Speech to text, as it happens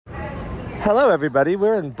Hello, everybody.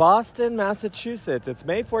 We're in Boston, Massachusetts. It's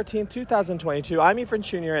May 14th, 2022. I'm Ephraim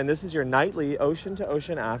Jr., and this is your nightly Ocean to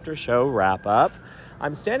Ocean after show wrap-up.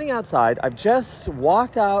 I'm standing outside. I've just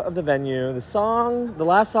walked out of the venue. The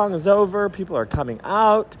last song is over. People are coming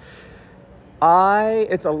out.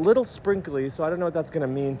 It's a little sprinkly, so I don't know what that's going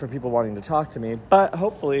to mean for people wanting to talk to me. But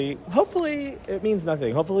hopefully it means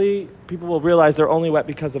nothing. Hopefully people will realize they're only wet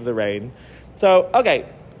because of the rain. So, okay.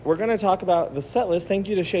 We're going to talk about the set list. Thank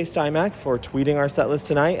you to Shay Steinmack for tweeting our set list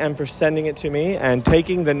tonight and for sending it to me and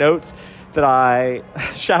taking the notes that I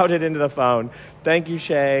shouted into the phone. Thank you,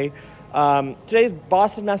 Shay. Today's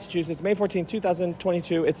Boston, Massachusetts, May 14th,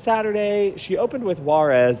 2022. It's Saturday. She opened with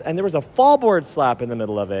Juarez, and there was a fallboard slap in the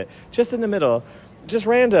middle of it, just in the middle, just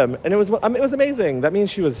random. And it was amazing. That means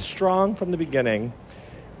she was strong from the beginning.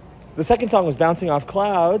 The second song was Bouncing Off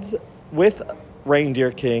Clouds with Reindeer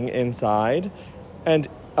King inside. And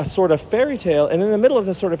a sort of fairy tale, and in the middle of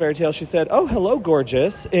the sort of fairy tale, she said, "Oh, hello,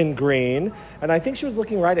 gorgeous," in green. And I think she was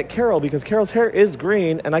looking right at Carol because Carol's hair is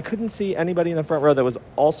green, and I couldn't see anybody in the front row that was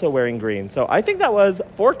also wearing green. So I think that was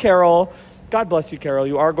for Carol. God bless you, Carol.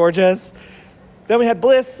 You are gorgeous. Then we had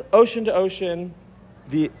Bliss, Ocean to Ocean.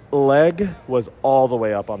 The leg was all the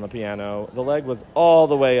way up on the piano. The leg was all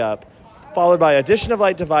the way up. Followed by Addition of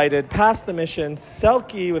Light Divided, Past the Mission,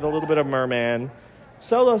 Selkie with a little bit of Merman.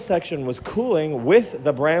 Solo section was cooling with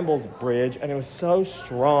the Brambles Bridge, and it was so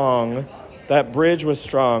strong. That bridge was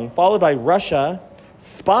strong. Followed by Russia,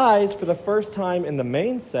 Spies for the first time in the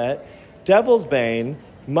main set, Devil's Bane,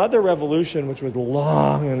 Mother Revolution, which was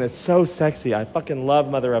long, and it's so sexy. I fucking love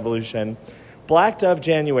Mother Revolution. Black Dove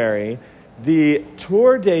January, the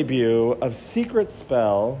tour debut of Secret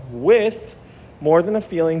Spell with More Than a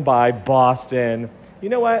Feeling by Boston. You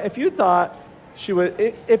know what? If you thought she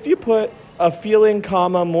would, if you put a feeling,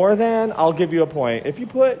 comma, more than, I'll give you a point. If you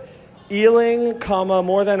put ealing, comma,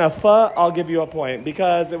 more than a I'll give you a point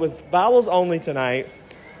because it was vowels only tonight.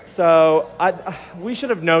 So we should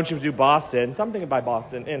have known she would do Boston, something by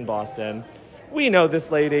Boston, in Boston. We know this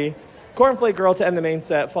lady. Cornflake Girl to end the main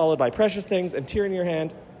set, followed by Precious Things and Tear in Your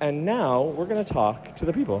Hand. And now we're going to talk to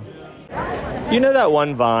the people. You know that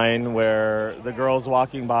one Vine where the girl's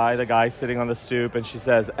walking by, the guy's sitting on the stoop, and she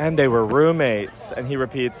says, "And they were roommates." And he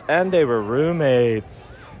repeats, "And they were roommates."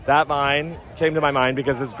 That Vine came to my mind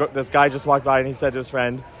because this guy just walked by and he said to his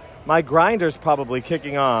friend, "My grinder's probably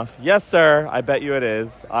kicking off." Yes, sir. I bet you it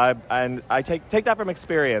is. I take that from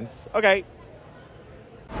experience. Okay.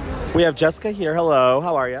 We have Jessica here. Hello.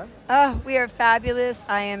 How are you? We are fabulous.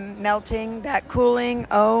 I am melting. That cooling.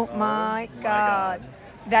 Oh my God.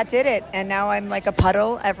 That did it. And now I'm like a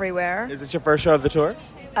puddle everywhere. Is this your first show of the tour?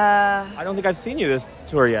 I don't think I've seen you this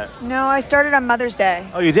tour yet. No, I started on Mother's Day.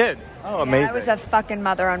 Oh, you did? Oh, amazing. I was a fucking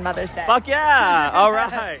mother on Mother's Day. Fuck yeah. All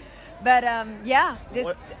right. But, yeah.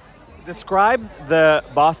 Describe the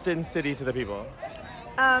Boston city to the people.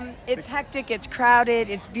 It's hectic. It's crowded.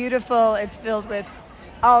 It's beautiful. It's filled with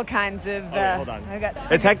all kinds of... hold on.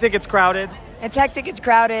 It's hectic. It's crowded. It's hectic. It's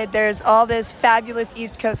crowded. There's all this fabulous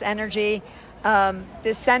East Coast energy.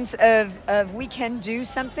 This sense of we can do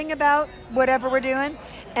something about whatever we're doing.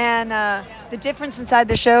 And the difference inside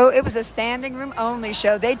the show, it was a standing room only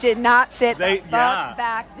show. They did not sit back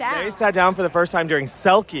down. They sat down for the first time during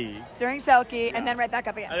Selkie. And then right back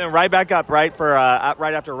up again. And then right back up, right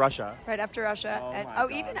after Russia. Right after Russia.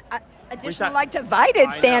 Oh, even Additional Light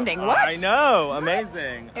Divided standing. What? What? I know.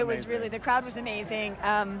 Amazing. It was really, the crowd was amazing.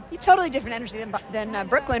 Totally different energy than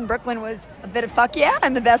Brooklyn. Brooklyn was a bit of fuck yeah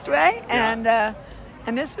in the best way. Yeah.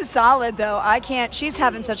 And this was solid though. I can't, she's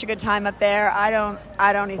having such a good time up there. I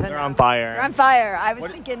don't even They're on fire. They're on fire. I was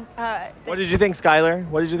thinking. What did you think, Skylar?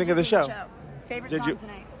 What did you think of the show? Favorite song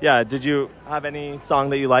tonight? Yeah, did you have any song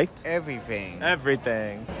that you liked?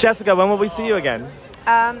 Everything. Jessica, when will we see you again?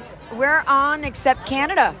 We're on Except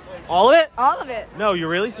Canada. All of it? All of it. No, you're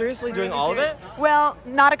really seriously doing all of it? Well,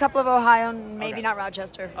 not a couple of Ohio, maybe not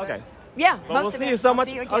Rochester. Okay. Yeah, but most we'll of see it. you so We'll much.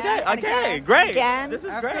 see you again, Okay, and great. Again. This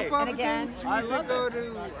is After great. Pumpkins, And again. we could go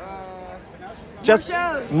to Just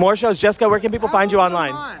shows. More shows. Jessica, where can people find you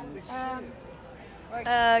online?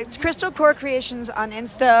 It's Crystal Core Creations on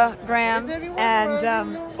Instagram.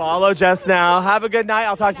 And Follow Jess now. Have a good night.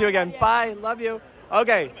 I'll talk to you again. Bye. Love you.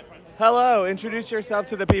 Okay. Hello. Introduce yourself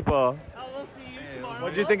to the people.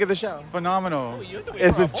 What did you think of the show? Phenomenal.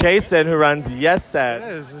 This is Jason who runs Yes Set.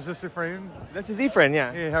 Is this Ephraim? This is Ephraim,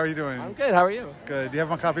 yeah. Hey, how are you doing? I'm good. How are you? Good. Do you have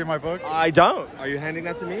my copy of my book? I don't. Are you handing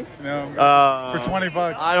that to me? No. For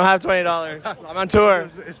 $20. I don't have $20. I'm on tour.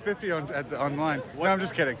 It's $50 online. No, I'm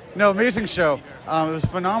just kidding. No, amazing show. It was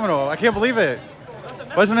phenomenal. I can't believe it.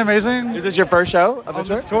 Wasn't it amazing? Is this your first show of the On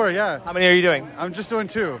tour? this tour, yeah. How many are you doing? I'm just doing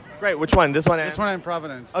 2. Great. Which one? This one? This one in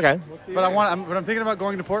Providence. Okay. We'll see you But there. I'm thinking about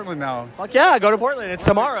going to Portland now. Fuck yeah, go to Portland. It's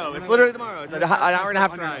tomorrow. It's literally tomorrow. It's an hour and a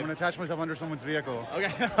half I'm drive. gonna attach myself under someone's vehicle.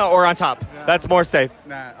 Okay. Or on top. That's more safe.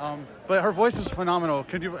 Nah. But her voice was phenomenal.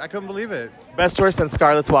 I couldn't believe it. Best tour since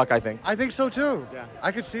Scarlet's Walk, I think. I think so too. Yeah.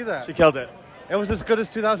 I could see that. She killed it. It was as good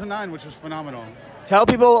as 2009, which was phenomenal. Tell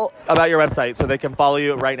people about your website so they can follow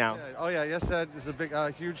you right now. Oh yeah, Yes Said is a big,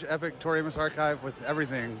 huge, epic Tori Amos archive with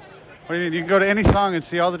everything. What do you mean? You can go to any song and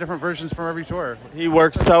see all the different versions from every tour. He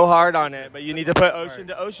worked so hard on it, but you need to put Ocean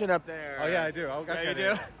to Ocean up there. Oh yeah, I do. I'll Yeah, get you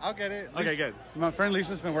it. do? I'll get it. Okay, good. My friend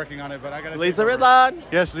Lisa's been working on it, but I got to. Lisa Ridlon.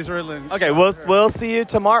 Yes, Lisa Ridlon. Okay, we'll see you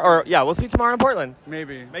tomorrow. Or yeah, we'll see you tomorrow in Portland.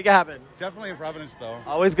 Maybe. Make it happen. Definitely in Providence, though.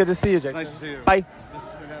 Always good to see you, Jason. Nice to see you. Bye. This is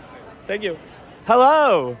fantastic. Thank you.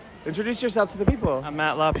 Hello. Introduce yourself to the people. I'm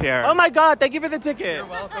Matt LaPierre. Oh my God! Thank you for the ticket. You're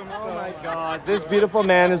welcome. Oh my God! This beautiful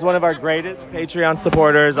man is one of our greatest Patreon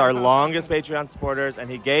supporters, our longest Patreon supporters, and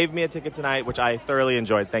he gave me a ticket tonight, which I thoroughly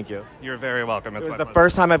enjoyed. Thank you. You're very welcome. It's It was my the pleasure.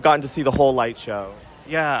 first time I've gotten to see the whole light show.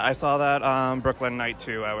 Yeah, I saw that Brooklyn night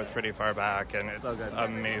too. I was pretty far back, and it's So good.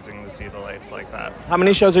 amazing to see the lights like that. How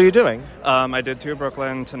many shows are you doing? I did 2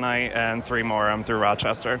 Brooklyn tonight and 3 more. I'm through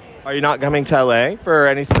Rochester. Are you not coming to LA for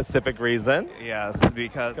any specific reason? Yes,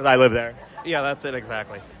 because Because I live there. yeah, that's it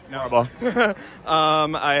exactly. Horrible.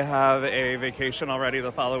 I have a vacation already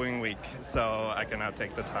the following week, so I cannot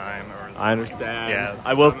take the time. I understand. Yes.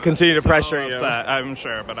 I will I'm continue to so pressure you. upset, I'm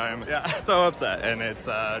sure, but I'm so upset, and it's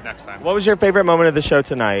next time. What was your favorite moment of the show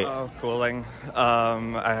tonight? Oh, cooling.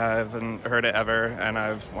 I haven't heard it ever, and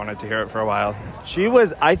I've wanted to hear it for a while.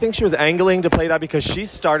 I think she was angling to play that because she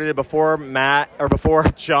started it before before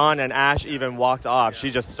John and Ash even walked off.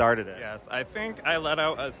 She just started it. Yes, I think I let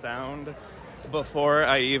out a sound before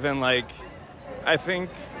I even, I think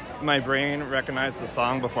my brain recognized the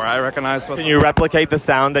song before I recognized what Can you replicate the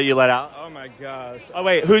sound that you let out? Oh, my gosh. Oh,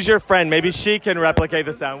 wait, who's your friend? Maybe she can replicate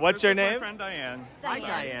the sound. What's your This is name? My friend Diane. Hi,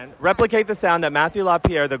 Diane. Replicate the sound that Matthew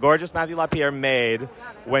LaPierre, the gorgeous Matthew LaPierre, made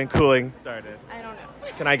when cooling started. I don't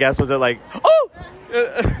know. Can I guess? Was it like, oh!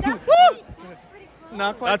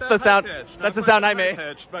 Not quite That's that the sound- high pitch. that's Not the sound quite I that high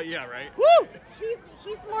made. pitch, but yeah, right? Woo!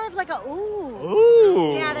 He's more of like a ooh.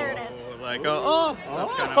 Ooh. Yeah, there it is. Like,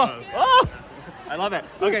 that's kind of a... Oh! I love it.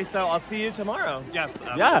 Okay, so I'll see you tomorrow. Yes.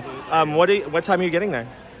 Yeah. absolutely. What time are you getting there?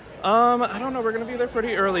 I don't know. We're going to be there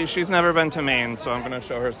pretty early. She's never been to Maine, so I'm going to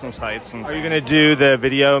show her some sights. And Are you going to do the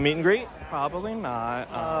video meet and greet? Probably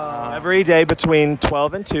not. Every day between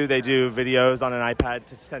 12 and 2, they do videos on an iPad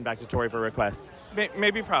to send back to Tori for requests.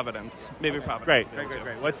 Maybe Providence. Maybe Providence.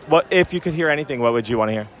 Great. What if you could hear anything? What would you want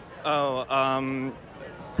to hear? Oh,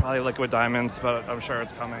 probably Liquid Diamonds, but I'm sure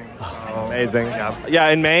it's coming. So. Amazing. Yeah. Yeah,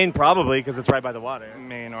 in Maine probably because it's right by the water.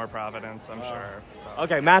 Maine or Providence, I'm sure. So.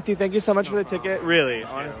 Okay, Matthew, thank you so much for the ticket. Really,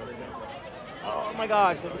 honestly. Oh my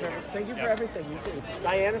gosh! Thank you for everything. You too.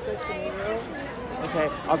 Diana says to meet you. Okay,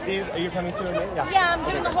 I'll see you. Are you coming to me? Yeah, I'm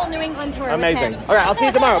doing the whole New England tour Amazing. with him. All right, I'll see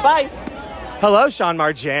you tomorrow. Bye. Hello, Sean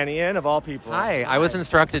Marjanian of all people. Hi, I was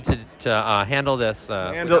instructed to handle this.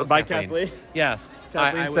 Handled without by Kathleen? Yes.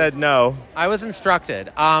 Kathleen I said no. I was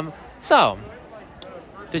instructed. So,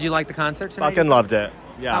 did you like the concert tonight? Fucking loved it.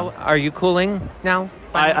 Yeah. How, are you cooling now?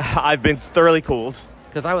 I've been thoroughly cooled.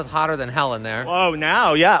 Because I was hotter than hell in there. Oh,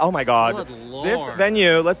 now, yeah. Oh my God. Good Lord. This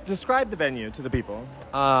venue. Let's describe the venue to the people.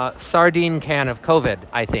 Sardine can of COVID,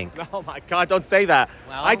 I think. Oh my God! Don't say that.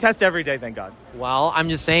 Well- I test every day. Thank God. Well, I'm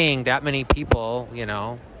just saying that many people, you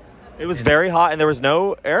know. It was very hot, and there was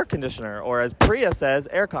no air conditioner, or as Priya says,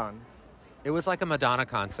 aircon. It was like a Madonna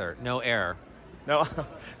concert. No air. No,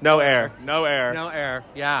 no air. No air. No air.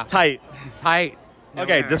 Yeah. Tight. Tight. No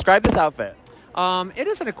Okay, air. describe this outfit. It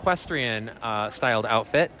is an equestrian styled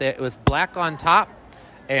outfit. It was black on top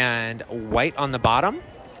and white on the bottom.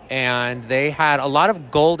 And they had a lot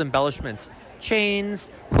of gold embellishments. Chains,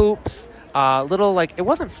 hoops, little it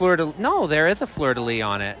wasn't fleur-de-lis. No, there is a fleur-de-lis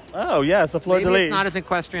on it. Oh, yes, a Maybe fleur-de-lis. it's not as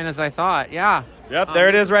equestrian as I thought. Yeah. Yep, there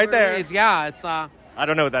it is right there. Fleur-de-lis. Yeah, it's I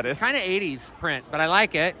don't know what that is. kind of 80s print, but I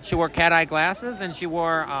like it. She wore cat-eye glasses and she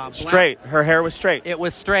wore black. Straight. Her hair was straight. It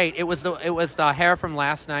was straight. It was the hair from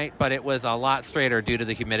last night, but it was a lot straighter due to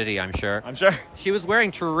the humidity, I'm sure. I'm sure. She was wearing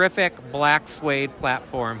terrific black suede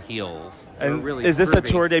platform heels. They're And really is this a groovy.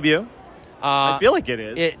 tour debut? I feel like it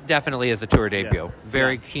is. It definitely is a tour debut. Yeah.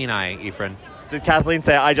 Very Yeah. keen eye, Ephraim. Did Kathleen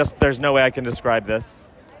say, there's no way I can describe this?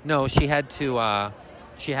 No, she had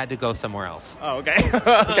to go somewhere else. Oh, okay.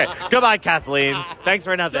 Okay. Goodbye, Kathleen. Thanks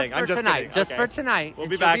for nothing. Just for I'm just tonight. kidding. Just Okay. for tonight. We'll And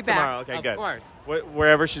be she'll back tomorrow. Okay, of good. course.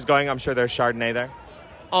 Wherever she's going, I'm sure there's Chardonnay there.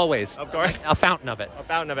 Always. Of course. A fountain of it. A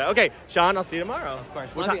fountain of it. Okay, Sean, I'll see you tomorrow. Of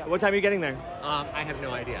course. What, Love you. what time are you getting there? I have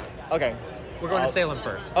no idea. Okay. We're going to Salem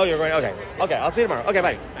first. Oh, you're going. Okay. Okay, I'll see you tomorrow. Okay,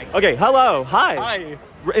 bye. Okay, hello. Hi. Hi,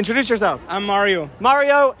 Introduce yourself. I'm Mario.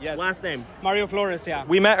 Mario. Yes. Last name. Mario Flores, yeah.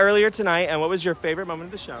 We met earlier tonight, and what was your favorite moment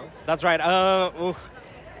of the show? That's right.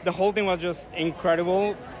 The whole thing was just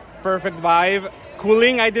incredible. Perfect vibe.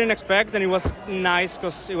 Cooling, I didn't expect, and it was nice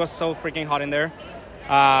because it was so freaking hot in there.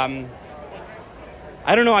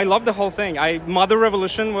 I don't know. I love the whole thing. Mother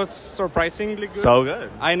Revolution was surprisingly good. So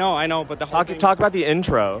good. I know, but the whole thing. Talk about the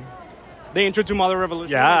intro. The intro to Mother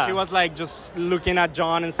Revolution. Yeah. She was like just looking at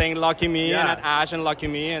John and saying "Lucky me," Yeah. and at Ash and "Lucky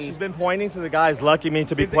me," and She's been pointing to the guys, lucky me,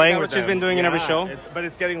 to be Is that playing what with she's them. been doing in every show? But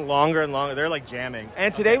it's getting longer and longer. They're like jamming.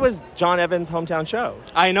 And today was John Evans' hometown show.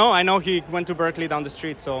 I know. He went to Berkeley down the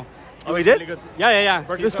street, so. Oh, he was did? really good. Yeah.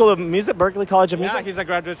 Berkeley He's School of Music, Berkeley College of Yeah, Music. he's a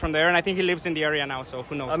graduate from there, and I think he lives in the area now, so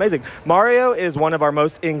who knows? Amazing. Mario is one of our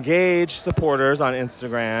most engaged supporters on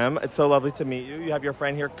Instagram. It's so lovely to meet you. You have your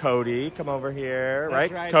friend here, Cody. Come over here, That's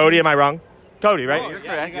right? right. Cody, am I wrong? Cody, right? Oh, You're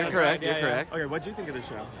yeah, correct. you got You're it correct. right. You're Yeah, yeah. correct. Okay, what'd you think of the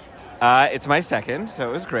show? It's my second, so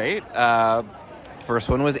it was great. First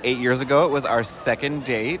one was 8 years ago. It was our second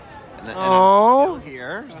date, and I'm Aw. still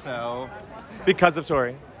here. So Because of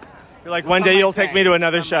Tori. You're like, one day you'll take me to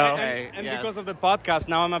another show. say. And Yes. because of the podcast,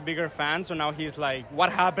 now I'm a bigger fan, so now he's like,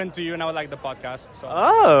 what happened to you? And I was like, the podcast. So.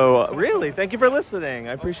 Oh, really? Thank you for listening.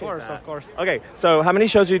 I appreciate that. Of course. Okay, so how many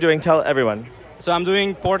shows are you doing? Tell everyone. So I'm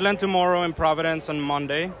doing Portland tomorrow and Providence on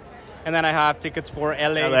Monday. And then I have tickets for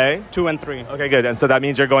LA, 2 and 3. Okay, good. And so that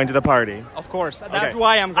means you're going to the party. Of course. That's Okay.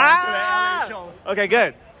 why I'm going Ah! to the LA shows. Okay,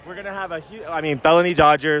 good. We're going to have a huge, Felony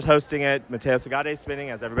Dodgers hosting it. Mateo Sagade spinning,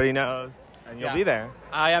 as everybody knows. And you'll Yeah. be there.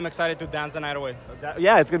 I am excited to dance the night away.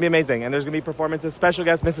 Yeah, it's going to be amazing. And there's going to be performances. Special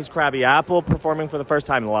guest Mrs. Krabby Apple performing for the first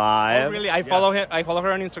time live. Oh, really? I Yeah. follow him. I follow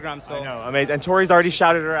her on Instagram. So. I know, amazing. And Tori's already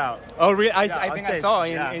shouted her out. Oh, really? I on think I stage. saw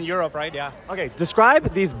Yeah. in Europe, right? Yeah. Okay,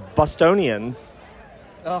 describe these Bostonians.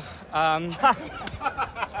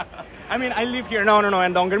 I mean, I live here. No,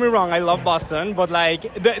 and don't get me wrong, I love Boston, but like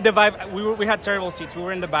the vibe, we had terrible seats. We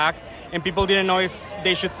were in the back, and people didn't know if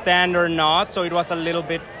they should stand or not, so it was a little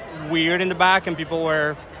bit weird in the back, and people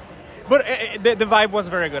were. But the vibe was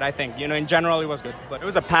very good, I think. In general, it was good. But It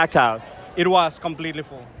was a packed house. it was completely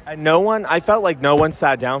full. And I felt like no one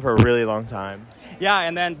sat down for a really long time.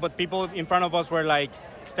 Yeah, but people in front of us were like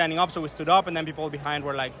standing up, so we stood up, and then people behind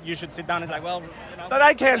were like, "You should sit down." It's like, well, But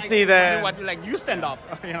I can't see them. What, like you stand up,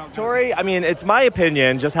 Tori, it's my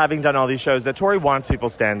opinion, just having done all these shows, that Tori wants people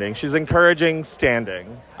standing. She's encouraging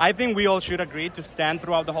standing. I think we all should agree to stand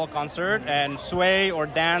throughout the whole concert and sway or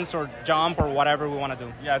dance or jump or whatever we want to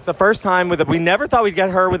do. Yeah, it's the first time we never thought we'd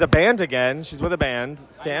get her with a band again. She's with a band.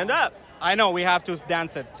 Stand up. I know we have to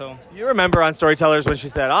dance it, so You remember on Storytellers when she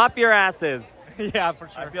said, "Off your asses." yeah, for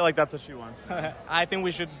sure. I feel like that's what she wants. I think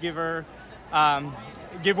we should give her,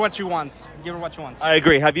 give what she wants. Give her what she wants. I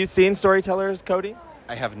agree. Have you seen Storytellers, Cody?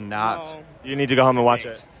 I have not. No. You need to go home and watch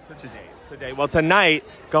date. it. Today. Well, tonight,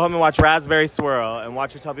 go home and watch Raspberry Swirl and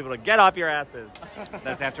watch her tell people to get off your asses.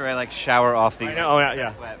 That's after I shower off the. I know,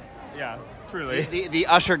 yeah. sweat. Yeah, truly. The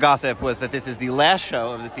Usher gossip was that this is the last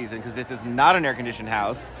show of the season because this is not an air-conditioned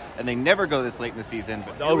house, and they never go this late in the season.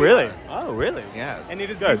 But Oh, here we really? are. Oh, really? Yes. And it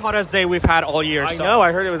is Good. the hottest day we've had all year. I so. know.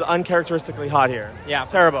 I heard it was uncharacteristically hot here. Yeah.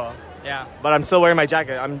 Terrible. Yeah. But I'm still wearing my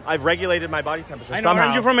jacket. I've regulated my body temperature I know. somehow.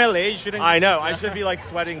 Aren't you from LA? You shouldn't. I know. I should be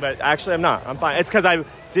sweating, but actually I'm not. I'm fine. It's because I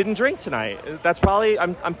didn't drink tonight. That's probably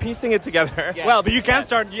I'm piecing it together. Yeah. Well, but you can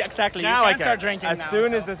start. Yeah, exactly. Now you I can start drinking as now, soon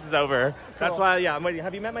so. as this is over. That's why. Yeah. I'm waiting.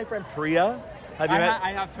 Have you met my friend Priya? Have you met? I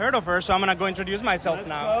have heard of her, so I'm gonna go introduce myself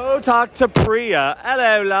now. Go talk to Priya.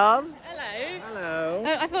 Hello, love. Hello. Hello.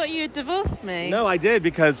 Oh, I thought you had divorced me. No, I did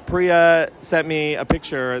because Priya sent me a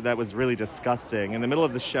picture that was really disgusting in the middle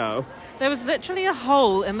of the show. There was literally a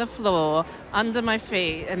hole in the floor under my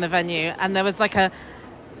feet in the venue, and there was like a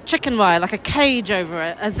chicken wire, like a cage over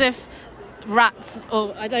it, as if rats,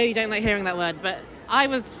 or I know you don't like hearing that word, but I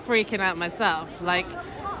was freaking out myself.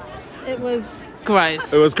 It was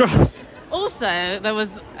gross. It was gross. Also, there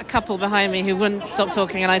was a couple behind me who wouldn't stop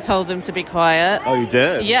talking, and I told them to be quiet. Oh, you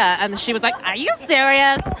did? Yeah, and she was like, "Are you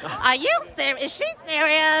serious? Are you serious? Is she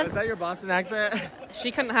serious?" Is that your Boston accent?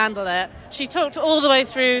 She couldn't handle it. She talked all the way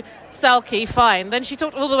through Selkie, fine. Then she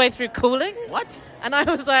talked all the way through Cooling. What? And I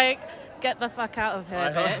was like, get the fuck out of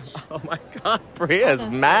here, bitch. Oh my God, Priya's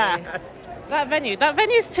Honestly. mad. That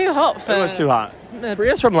venue's too hot for... It was too hot. uh,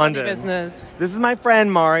 Priya's from funny London. business. This is my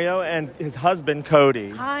friend Mario and his husband Cody.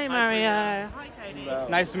 Hi, Mario. Hi, Cody.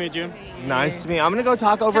 Nice to meet you. Nice to meet you. I'm gonna go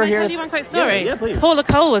talk over Can I here. tell you one quick story? Yeah, please. Paula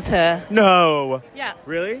Cole was here. No. Yeah.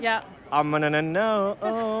 Really? Yeah. I'm gonna know.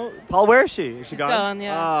 Oh. Paula, where is she? Is she She's gone? gone,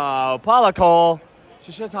 yeah. Oh, Paula Cole.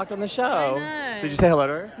 She should have talked on the show. I know. Did you say hello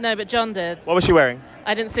to her? No, but John did. What was she wearing?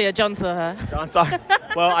 I didn't see her. John saw her. John saw her.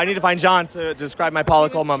 Well, I need to find John to describe my Paula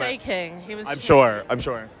He Cole was moment. shaking. He was I'm shaking. sure. I'm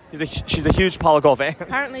sure. She's a huge Paula Cole fan.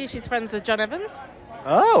 Apparently, she's friends with John Evans.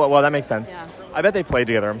 Oh, well, that makes sense. Yeah. I bet they played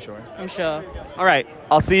together, I'm sure. I'm sure. All right.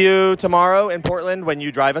 I'll see you tomorrow in Portland when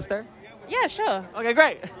you drive us there. Yeah, sure. Okay,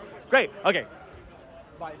 great. Great. Okay.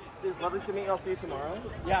 Bye. It was lovely to meet you. I'll see you tomorrow.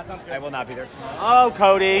 Yeah, sounds good. I will not be there tomorrow. Oh,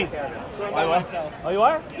 Cody. Going by myself. Oh, you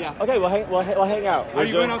are? Yeah. Okay, we'll hang out. Are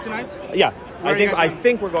you going out tonight? Yeah. Where are you guys I going?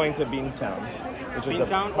 think we're going to Beantown. Which is the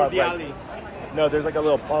Beantown or pub the right- alley? No, there's like a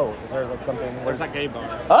little. Oh, is there like something? There's a gay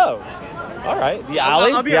bar. Oh, all right. The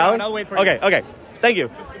alley. I'll be The alley? around. I'll wait for you. Okay. Okay. Thank you,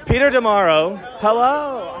 Peter DeMauro.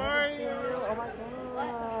 Hello.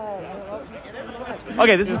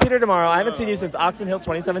 Okay, this is Peter DeMauro. I haven't seen you since Oxon Hill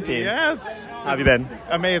 2017. Yes. How have you been?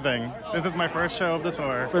 Amazing. This is my first show of the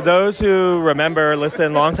tour. For those who remember,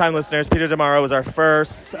 longtime listeners, Peter DeMauro was our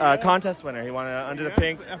first contest winner. He won Under the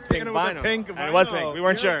Pink And it was a vinyl. pink And it was vinyl. pink. We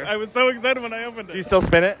weren't Yes, sure. I was so excited when I opened it. Do you still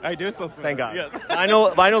spin it? I do still spin Thank it. God. Yes.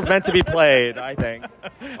 Vinyl's meant to be played, I think.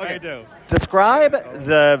 I do. Describe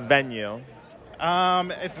the venue.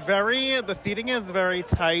 The seating is very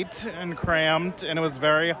tight and cramped, and it was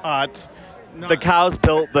very hot. The cows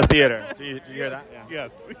built the theater. Did you hear that?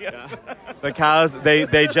 Yes. Yeah. The cows,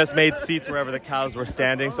 they just made seats wherever the cows were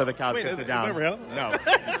standing so the cows Wait, could is sit down. that real? No.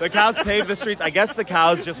 The cows paved the streets. I guess the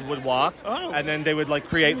cows just would walk, Oh. and then they would like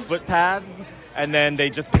create footpaths, and then they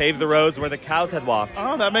just paved the roads where the cows had walked.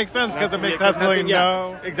 Oh, that makes sense because That's it makes because absolutely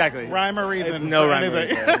nothing- no exactly. rhyme or reason. It's no for rhyme or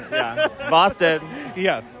anything. reason. Yeah. Boston.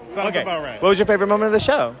 Yes. Sounds Okay. about right. What was your favorite moment of the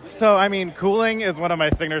show? So, I mean, Cooling is one of my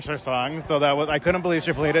signature songs, so I couldn't believe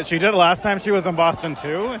she played it. She did it last time she was in Boston,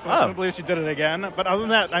 too, so I couldn't believe she did it again. But other than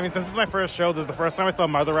that, I mean, since it's my first show, this is the first time I saw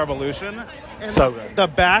Mother Revolution. And So good. The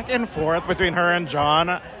back and forth between her and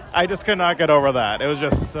John, I just could not get over that. It was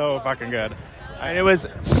just so fucking good. And it was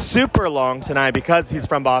super long tonight because he's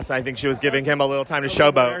from Boston. I think she was giving him a little time to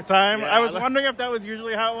showboat. Time. Yeah. I was wondering if that was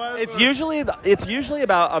usually how it was. It's usually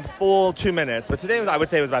about a full 2 minutes, but today I would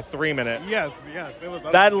say it was about 3 minutes. Yes. It was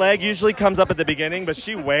That leg usually comes up at the beginning, but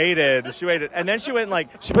she waited, and then she went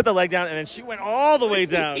she put the leg down, and then she went all the way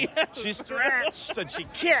down. Yes. She stretched and she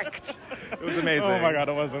kicked. It was amazing. Oh my God,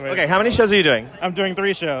 it was amazing. Okay, how many shows are you doing? I'm doing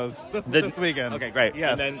 3 shows this weekend. Okay, great.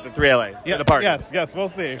 Yes. And then the 3LA, Yeah, the park. Yes, we'll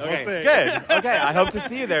see. Okay, We'll see. good. Okay, I hope to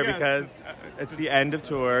see you there Yes. because it's the end of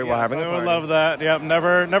tour. We're having a I party. would love that. Yep,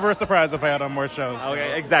 never a surprise if I had on more shows.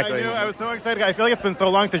 Okay, exactly. I was so excited. I feel like it's been so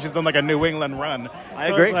long since she's done like a New England run. I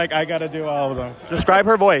So agree. it's like I got to do all of them. Describe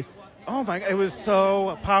her voice. Oh my! It was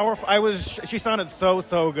so powerful. She sounded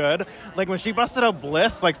so good. Like when she busted out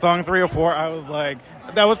Bliss, like song 3 or 4, I was like,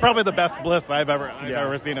 that was probably the best Bliss I've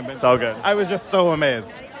ever seen in. So good. I was just so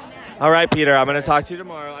amazed. All right, Peter, I'm going to talk to you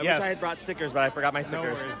tomorrow. I Yes. wish I had brought stickers, but I forgot my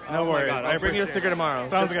stickers. No Oh my worries. God, I I'll bring you a appreciate sticker it. tomorrow.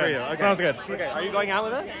 Sounds just good. For you. Okay. Sounds good. Okay. Are you going out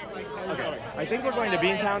with us? Okay. I think we're going to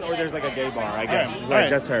Beantown, or there's like a gay bar, I guess, Okay. is what I All right.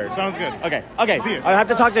 just heard. Sounds good. Okay. See you. I have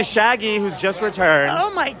to talk to Shaggy, who's just returned. Oh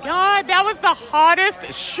my God, that was the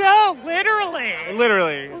hottest show, literally.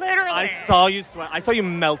 Literally. I saw you sweat. I saw you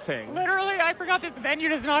melting. Literally, I forgot this venue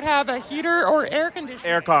does not have a heater or air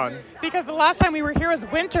conditioning. Aircon. Because the last time we were here was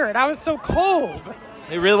winter and I was so cold.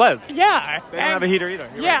 It really was. Yeah. They don't have a heater either.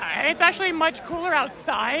 You're Yeah, right. and it's actually much cooler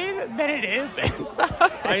outside than it is inside.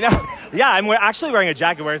 I know. Yeah, I'm actually wearing a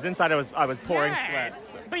jacket, whereas inside I was pouring Yes.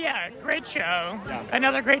 sweat. But yeah, great show.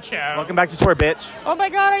 Another great show. Welcome back to tour, bitch. Oh my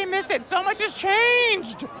God, I missed it. So much has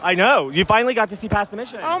changed. I know. You finally got to see Past the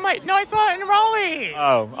Mission. Oh my, no, I saw it in Raleigh.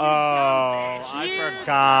 I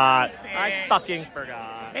forgot. I fucking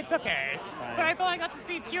forgot. It's okay. But I feel like I got to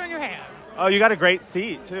see Tear in Your Hand. Oh, you got a great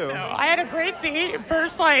seat, too. So I had a great seat.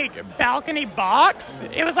 First, balcony box.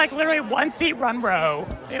 It was literally one seat, run row.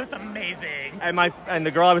 It was amazing. And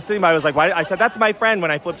the girl I was sitting by was like, "Why?" I said, "That's my friend."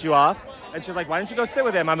 When I flipped you off, and she's like, "Why don't you go sit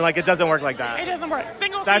with him?" I'm like, "It doesn't work like that." It doesn't work.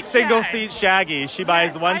 Single That's seat. single yes. seat Shaggy. She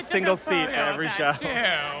buys Yes, one I took single a seat photo for of every that,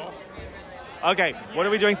 show. Too. Okay, what are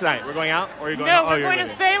we doing tonight? We're going out, or are you going? No, Oh, we're you're going to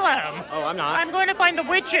leaving. Salem. Oh, I'm not. I'm going to find the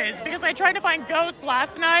witches because I tried to find ghosts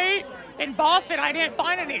last night in Boston. I didn't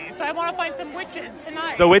find any, so I want to find some witches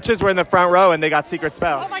tonight. The witches were in the front row, and they got secret Oh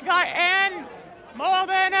spell. my God! And more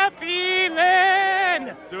than a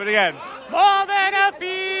feeling. Do it again. More than a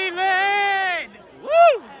feeling.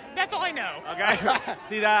 Woo! That's all I know. Okay.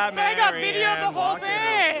 See that, But I got video of Marianne the whole walking.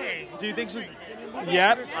 thing. Do you think she's?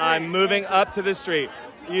 Yep. I'm moving up to the street.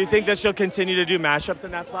 You think that she'll continue to do mashups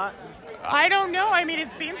in that spot? I don't know. I mean,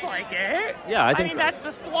 it seems like it. Yeah, I think mean, so. that's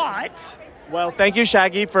the slot. Well, thank you,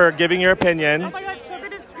 Shaggy, for giving your opinion. Oh my God, so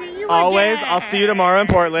good to see you Always. again. I'll see you tomorrow in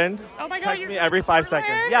Portland. Oh text me every 5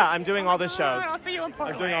 seconds. Yeah, I'm doing all the shows. I'll see you in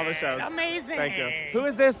Portland. I'm doing all the shows. Amazing. Thank you. Who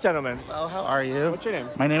is this gentleman? Hello, how are you? What's your name?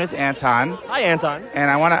 My name is Anton. Hi, Anton. And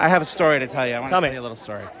I have a story to tell you. I want to Tell me. tell you a little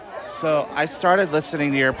story. So I started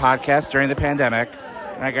listening to your podcast during the pandemic,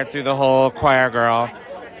 and I got through the whole Choir Girl,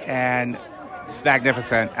 and it's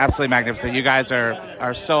magnificent, absolutely magnificent. You guys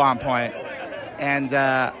are so on point. And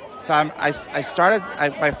so I started,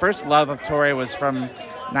 my first love of Tori was from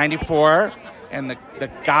 94 and the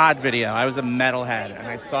God video. I was a metalhead, and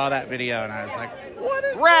I saw that video, and I was like, what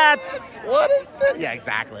is Rats! What is this? Yeah,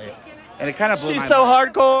 exactly. And it kind of blew She's my so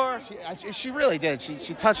mind. hardcore. She really did.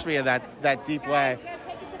 She touched me in that deep way.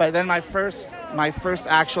 But then my first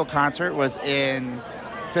actual concert was in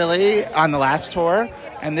Philly on the last tour,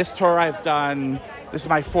 and this tour I've done. This is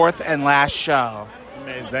my 4th and last show.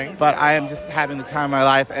 Amazing. But I am just having the time of my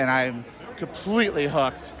life, and I'm completely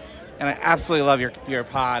hooked. And I absolutely love your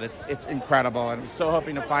pod. It's incredible, and I'm so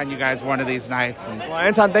hoping to find you guys one of these nights. And Well,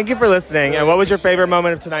 Anton, thank you for listening. And what was your favorite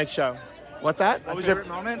moment of tonight's show? what's that? What was your your-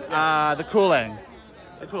 moment? The cooling.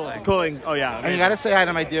 The cooling. Cooling. Oh, yeah. And you got to say hi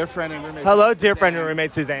to my dear friend and roommate. Hello, dear friend and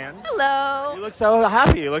roommate Suzanne. Hello. You look so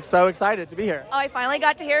happy. You look so excited to be here. Oh, I finally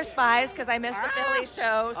got to hear Spies because I missed the Philly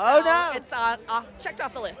show. So Oh, no. It's checked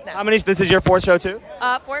off the list now. How many? This is your 4th show, too?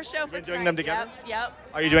 4th show for Been doing tonight. them together? Yep.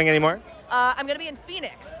 Are you doing any more? I'm going to be in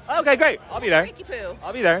Phoenix. Okay, great. I'll be there. Freaky Poo.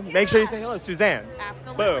 I'll be there. Make sure you say hello, Suzanne.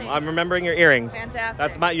 Absolutely. Boom. I'm remembering your earrings.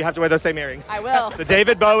 Fantastic. You have to wear those same earrings. I will. The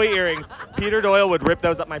David Bowie earrings. Peter Doyle would rip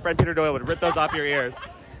those up. My friend Peter Doyle would rip those off your ears.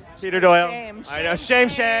 Peter Doyle. Shame, I know.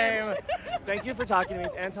 Shame. Thank you for talking to me.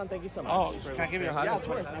 Anton, thank you so much. Oh, for can I give you a hug? Yeah, of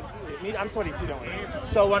course. Absolutely. I'm sweaty too, don't worry.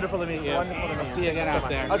 So wonderful to meet you. Wonderful to meet I'll you. see you again Thank out so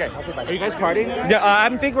there. much. Okay, I'll say bye. Are you guys partying? Yeah,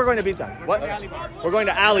 I think we're going to Pizza. What? We're going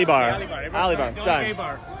to Alley Bar. Alley Bar.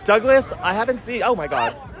 Done. Douglas, I haven't seen. Oh my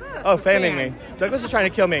God. Oh, fanning me. Douglas is trying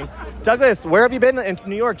to kill me. Douglas, where have you been in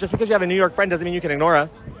New York? Just because you have a New York friend doesn't mean you can ignore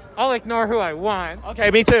us. I'll ignore who I want.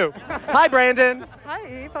 Okay, me too. Hi, Brandon.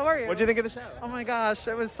 Hi, Eve. How are you? What did you think of the show? Oh my gosh,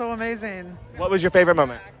 it was so amazing. What was your favorite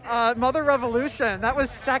moment? Mother Revolution. That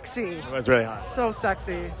was sexy. It was really hot. So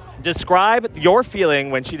sexy. Describe your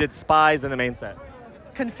feeling when she did Spies in the main set.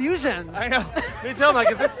 Confusion. I know. Me too. I'm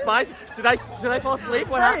like, is this Spies? Did I fall asleep?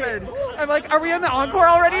 What happened? I'm like, are we in the encore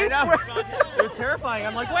already? I know. It was terrifying.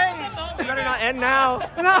 I'm like, wait, she better not end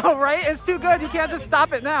now. No, right? It's too good. You can't just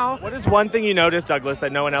stop it now. What is one thing you noticed, Douglas,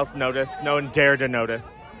 that no one else noticed, no one dared to notice?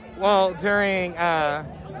 Well, during,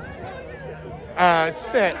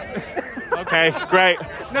 shit. Okay, great.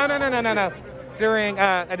 No. During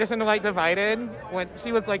Addition to Light Divided, when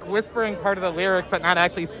she was like whispering part of the lyrics but not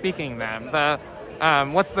actually speaking them.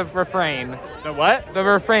 What's the refrain? The what? The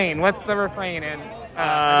refrain. What's the refrain in Addition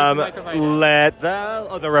to Light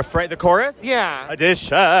Divided? The refrain, the chorus? Yeah.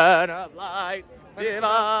 Addition of light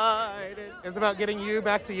divided. It's about getting you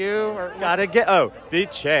back to you. Or Gotta get, the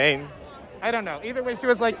chain. I don't know. Either way, she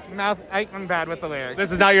was like I'm bad with the lyrics.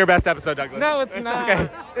 This is not your best episode, Douglas. No, it's not. Okay.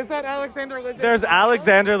 Is that Alexander Leger? There's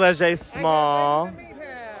Alexander Leger Small.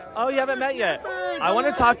 Oh, you haven't met yet. I want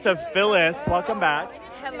to talk to Phyllis. Welcome back.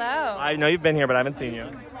 Hello. I know you've been here, but I haven't seen you.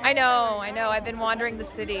 I know. I've been wandering the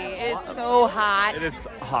city. It is so hot. It is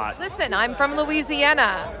hot. Listen, I'm from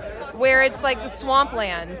Louisiana, where it's like the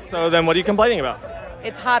swamplands. So then what are you complaining about?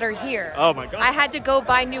 It's hotter here. Oh, my God. I had to go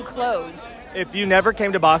buy new clothes. If you never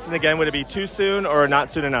came to Boston again, would it be too soon or not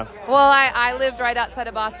soon enough? Well, I lived right outside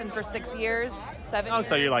of Boston for 6 years, 7 years. Oh,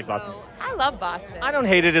 so you like Boston. I love Boston. I don't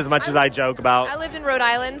hate it as much as I joke about. I lived in Rhode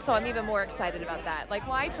Island, so I'm even more excited about that. Like,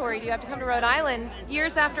 why, Tori, do you have to come to Rhode Island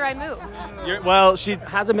years after I moved? Well, she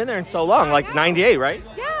hasn't been there in so long, like 98, right?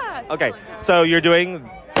 Yeah. Okay, so you're doing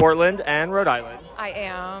Portland and Rhode Island. I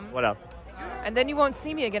am. What else? And then you won't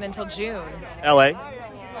see me again until June. LA?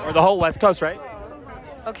 Or the whole West Coast, right?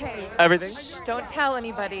 Okay. Everything? Shh, don't tell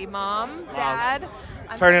anybody, Mom, Dad.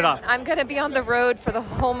 Turn it off. I'm going to be on the road for the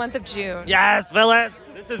whole month of June. Yes, Phyllis!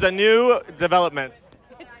 This is a new development.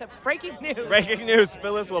 It's a breaking news. Breaking news,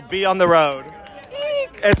 Phyllis will be on the road.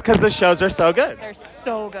 It's because the shows are so good. They're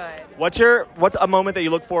so good. What's a moment that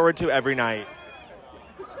you look forward to every night?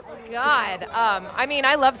 God.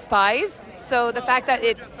 I love Spies, so the fact that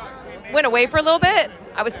it went away for a little bit,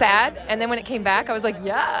 I was sad, and then when it came back, I was like,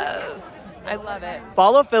 yes, I love it.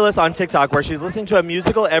 Follow Phyllis on TikTok where she's listening to a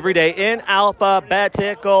musical every day in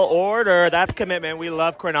alphabetical order. That's commitment. We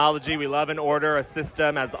love chronology. We love an order, a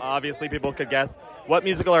system, as obviously people could guess. What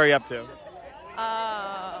musical are you up to?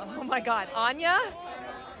 Oh my God, Anya?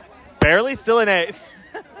 Barely still an ace.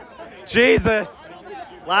 Jesus.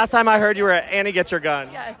 Last time I heard you were at Annie Get Your Gun.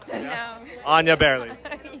 Yes, no. Anya barely.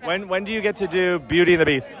 When do you get to do Beauty and the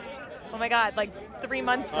Beast? Oh my God, like 3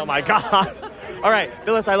 months from Oh my now. God. All right,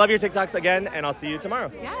 Phyllis, I love your TikToks again, and I'll see you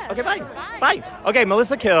tomorrow. Yes. Okay, bye. Bye. Okay,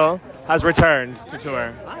 Melissa Kill has returned to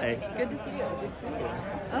tour. Hi. Good to see you.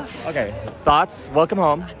 Okay, thoughts? Welcome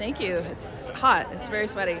home. Thank you. It's hot. It's very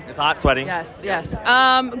sweaty. It's hot, sweaty. Yes.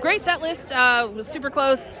 Great set list. Was super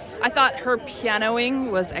close. I thought her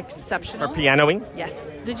pianoing was exceptional. Her pianoing?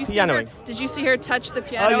 Yes. Did you Pianoing. see her touch the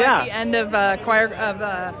piano yeah. at the end of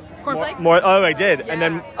Cornflake? Oh, I did. And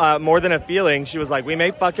then More Than a Feeling, she was like, we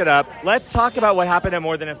may fuck it up. Let's talk about what happened at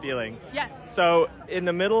More Than a Feeling. Yes. So in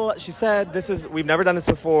the middle, she said, we've never done this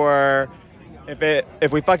before.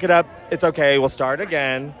 If we fuck it up, it's okay. We'll start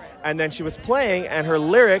again. And then she was playing, and her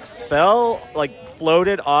lyrics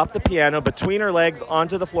floated off the piano between her legs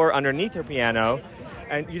onto the floor underneath her piano.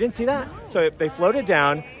 And you didn't see that? So they floated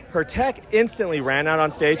down. Her tech instantly ran out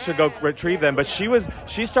on stage to go retrieve them, but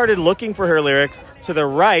she started looking for her lyrics to the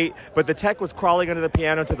right, but the tech was crawling under the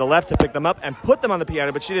piano to the left to pick them up and put them on the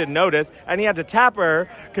piano, but she didn't notice, and he had to tap her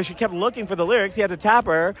because she kept looking for the lyrics. He had to tap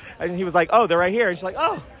her, and he was like, oh, they're right here. And she's like,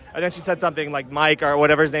 oh. And then she said something like Mike or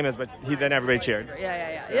whatever his name is, but then everybody cheered.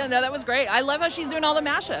 Yeah, no, that was great. I love how she's doing all the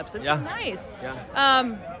mashups. It's nice.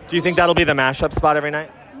 Yeah. Do you think that'll be the mashup spot every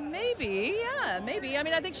night? Maybe. I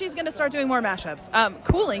mean, I think she's going to start doing more mashups.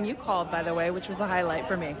 Cooling, you called, by the way, which was the highlight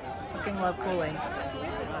for me. Fucking love Cooling.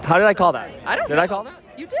 How did I call that? I don't know. Did I call that?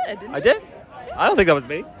 You did, didn't you? I did? I don't think that was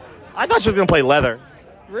me. I thought she was going to play Leather.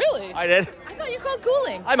 Really? I did. I thought you called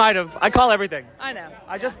Cooling. I might have. I call everything. I know.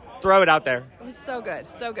 I just throw it out there. It was so good,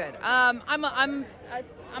 so good.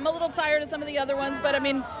 I'm a little tired of some of the other ones, but I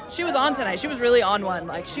mean, she was on tonight. She was really on one.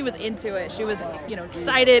 Like, she was into it. She was,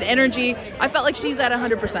 excited, energy. I felt like she's at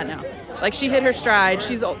 100% now. Like, she hit her stride.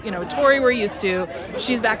 She's, Tori we're used to.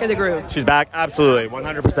 She's back in the groove. She's back, absolutely,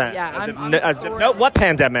 100%. Yeah, what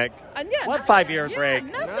pandemic? Yeah, what 5-year break?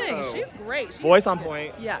 Nothing. No. She's great. Voice on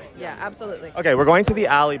point. Yeah, absolutely. Okay, we're going to the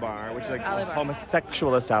Alley Bar, which is like Alley a Bar.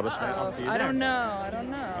 homosexual establishment. I'll see you I there. don't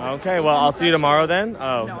know. Okay, well, I'll see you tomorrow then.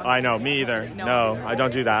 Oh, I know, me either. No, I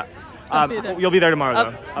don't do that. You'll be there tomorrow,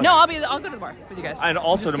 though. Okay. No, I'll go to the bar with you guys. And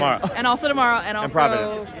also tomorrow. And also tomorrow. And also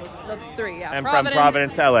Providence. The 3, yeah. And from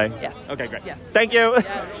Providence to LA. Yes. Okay, great. Yes. Thank you.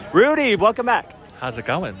 Yes. Rudy, welcome back. How's it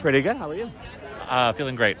going? Pretty good. How are you?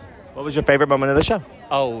 Feeling great. What was your favorite moment of the show?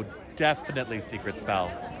 Oh, definitely Secret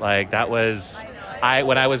Spell. Like, that was...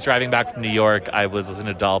 when I was driving back from New York, I was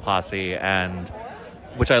listening to Doll Posse,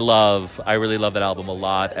 which I love. I really love that album a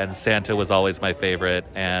lot, and Santa was always my favorite,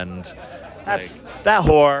 and... That's that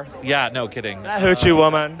whore. Yeah, no kidding. That hoochie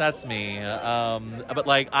woman. That's me. But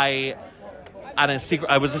like I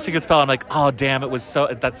was a Secret Spell. I'm like, oh damn,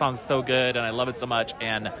 that song's so good, and I love it so much.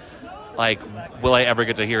 And like, will I ever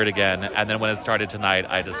get to hear it again? And then when it started tonight,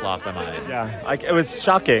 I just lost my mind. Yeah, like it was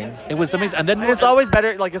shocking. It was amazing. And then it's always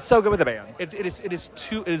better. Like it's so good with the band. It is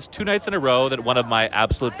 2 nights in a row that one of my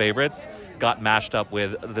absolute favorites got mashed up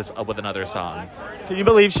with another song. Can you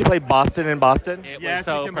believe she played Boston in Boston? It was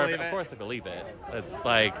so perfect. Of course I believe it. It's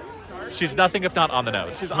like she's nothing if not on the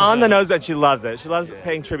nose. She's on the nose, but she loves it. She loves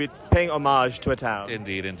paying homage to a town.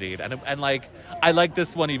 Indeed. And like I like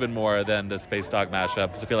this one even more than the Space Dog mashup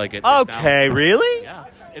because I feel like it. Okay, really? Yeah.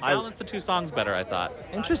 It balanced the 2 songs better, I thought.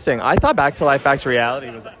 Interesting. I thought Back to Life, Back to Reality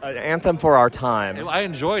was an anthem for our time. I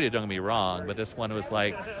enjoyed it, don't get me wrong, but this one was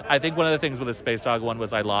like, I think one of the things with the Space Dog one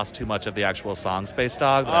was I lost too much of the actual song Space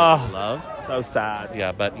Dog that I really love. So sad.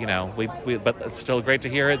 Yeah, but but it's still great to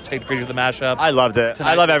hear it. It's great to hear the mashup. I loved it.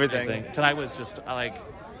 I love everything. Amazing. Tonight was just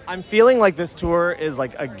I'm feeling like this tour is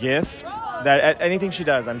like a gift that anything she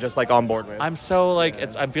does, I'm just like on board with. I'm so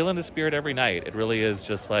I'm feeling the spirit every night. It really is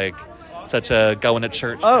just like such a going to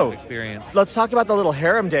church kind of experience. Let's talk about the little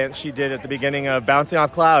harem dance she did at the beginning of Bouncing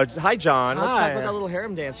Off Clouds. Hi, John. Let's talk Hi. about that little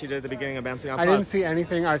harem dance she did at the beginning of Bouncing Off I Clouds. didn't see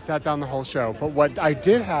anything. I sat down the whole show. But what I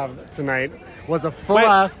did have tonight was a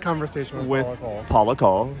full-ass conversation with Paula Cole. Paula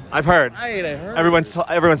Cole. I've heard. I heard.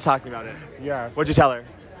 Everyone's talking about it. Yes. What'd you tell her?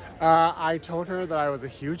 I told her that I was a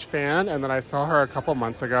huge fan and that I saw her a couple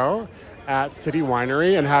months ago at City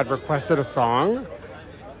Winery and had requested a song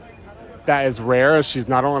that is rare as she's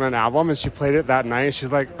not on an album, and she played it that night.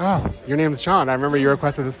 She's like, "Oh, your name's John. I remember you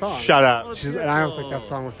requested this song." Shut up. And I was like, "That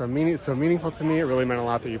song was so meaningful to me. It really meant a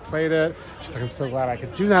lot that you played it." She's like, "I'm so glad I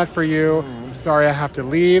could do that for you. I'm sorry I have to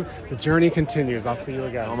leave. The journey continues. I'll see you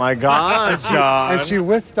again." Oh my God, John. And she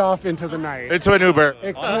whisked off into the night. Into an Uber.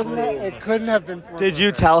 It couldn't have been. Did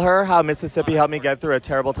you tell her how Mississippi helped me get through a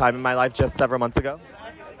terrible time in my life just several months ago?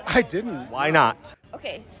 I didn't. Why not?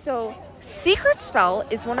 Okay, so Secret Spell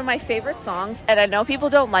is one of my favorite songs, and I know people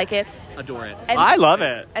don't like it. Adore it. And- I love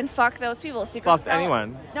it. And fuck those people. Secret Fuck Spell.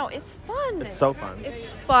 anyone. No, it's fun. It's so fun. It's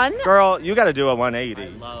fun. Girl, you got to do a 180. I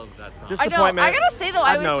love that song. I know. Disappointment. I gotta say though,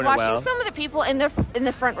 I I've was known it watching well. some of the people in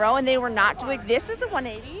the front row, and they were not doing this as a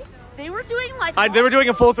 180. They were doing like They were doing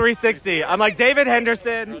a full 360. I'm like, David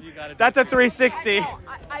Henderson, that's a 360.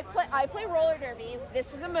 I play roller derby.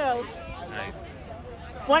 This is a move. Nice.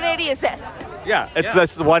 180 is this. Yeah, it's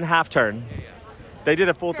this one half turn. They did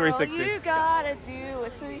a full 360. You gotta do a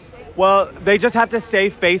 360. Well, they just have to stay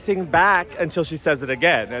facing back until she says it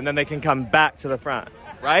again, and then they can come back to the front,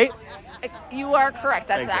 right? You are correct.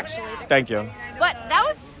 That's Thank you. actually. Thank you. But that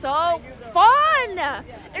was so fun.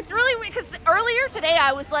 It's really weird because earlier today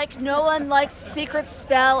I was like, no one likes Secret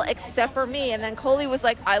Spell except for me, and then Coley was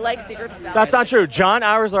like, I like Secret Spell. That's not true. John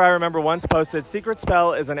Oursler, I remember, once posted, Secret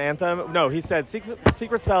Spell is an anthem. No, he said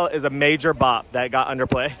Secret Spell is a major bop that got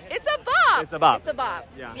underplayed. It's a bop. It's a bop. It's a bop.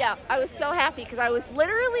 Yeah. I was so happy because I was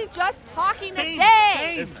literally just talking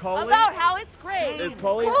today Is Coley- about how it's great. Is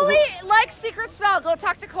Coley- Coley likes Secret Spell. Go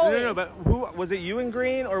talk to Coley. No, but who was it? You in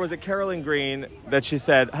green, or was it Carol in green that she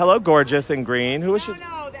said, "Hello, gorgeous" in green? Who was she?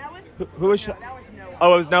 No, that was. Who was she?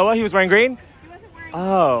 Oh, it was Noah. He was wearing green.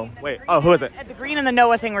 Oh, wait. Oh, who was it? The green and the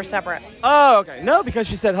Noah thing were separate. Oh, okay. No, because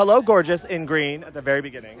she said "Hello, gorgeous" in green at the very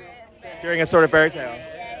beginning, during a sort of fairy tale.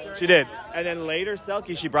 She did, and then later,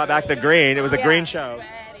 Selkie, she brought back the green. It was a green show.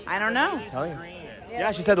 I don't know. I'm telling you.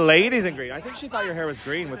 Yeah, she said ladies in green. I think she thought your hair was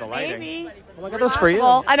green with the lighting. Maybe. Oh my God, that was for you.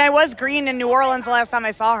 Possible. And I was green in New Orleans the last time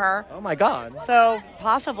I saw her. Oh my God. So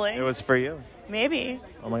possibly. It was for you. Maybe.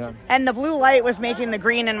 Oh my God. And the blue light was making the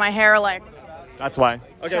green in my hair like That's why.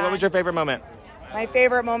 Okay, what was your favorite moment? my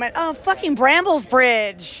favorite moment. Oh, fucking Brambles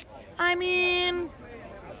Bridge. I mean,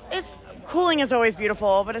 cooling is always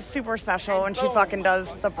beautiful, but it's super special when she fucking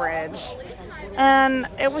does the bridge. And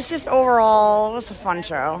it was just overall, it was a fun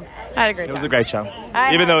show. I had a great It time. was a great show.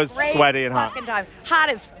 I Even had though a it was great sweaty and hot. fucking time. Hot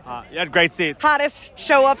as You had great seats. hottest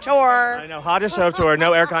show of tour. I know, hottest show of tour,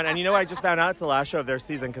 no aircon. And you know what? I just found out it's the last show of their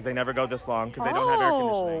season because they never go this long because they don't have air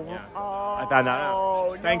conditioning. Yeah. I found that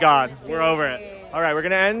out. Thank God. We're over it. All right, we're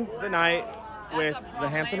going to end the night with the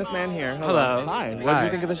handsomest man here. Hello. Hi. What did you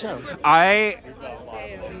think of the show?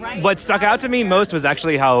 What stuck out to me most was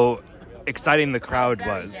actually how exciting the crowd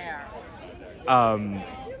was.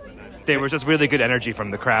 There was just really good energy from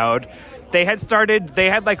the crowd. They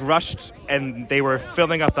had like rushed and they were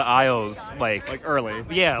filling up the aisles like early.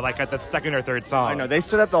 Yeah, like at the second or third song. I know. They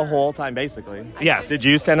stood up the whole time, basically. Yes. Did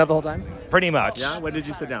you stand up the whole time? Pretty much. Yeah? When did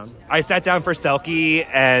you sit down? I sat down for Selkie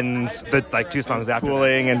and the like 2 songs after.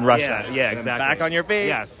 Cooling and Russia. Yeah, And then exactly. back on your feet?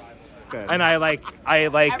 Yes. Good. And I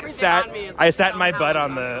sat my butt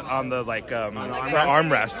on the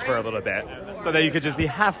armrest for a little bit. So that you could just be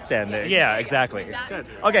half standing. Yeah, exactly. Good.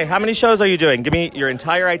 Okay, how many shows are you doing? Give me your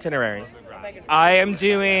entire itinerary. I am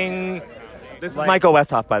doing. This is Michael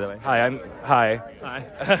Westhoff, by the way. Hi.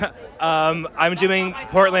 I'm doing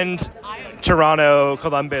Portland, Toronto,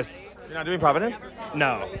 Columbus. You're not doing Providence?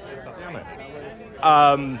 No. Damn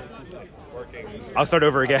it. I'll start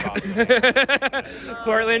over again.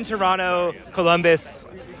 Portland, Toronto, Columbus,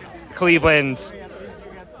 Cleveland,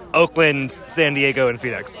 Oakland, San Diego, and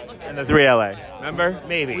Phoenix. And the 3 LA. Remember?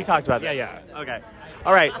 Maybe. We talked about that. Yeah. Okay.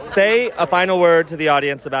 All right. Say a final word to the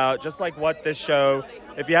audience about just like what this show,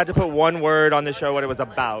 if you had to put one word on the show, what it was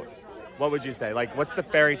about, what would you say? Like, what's the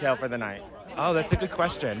fairy tale for the night? Oh, that's a good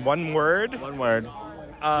question. One word? One word.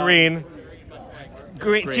 Green.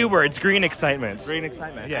 Green. 2 words. Green excitement. Green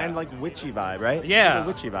excitement. Yeah. And like witchy vibe, right? Yeah. The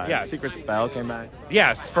witchy vibe. Yes. Secret spell came back.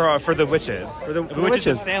 Yes, for the witches. For the witches witches.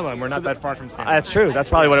 in Salem. We're not that far from Salem. That's true. That's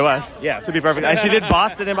probably what it was. Yes. To be perfect. And she did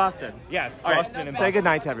Boston in Boston. Yes, All right. Boston and Say Boston. good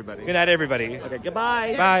night to everybody. Good night, everybody. Okay,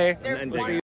 goodbye. Bye. And We'll see you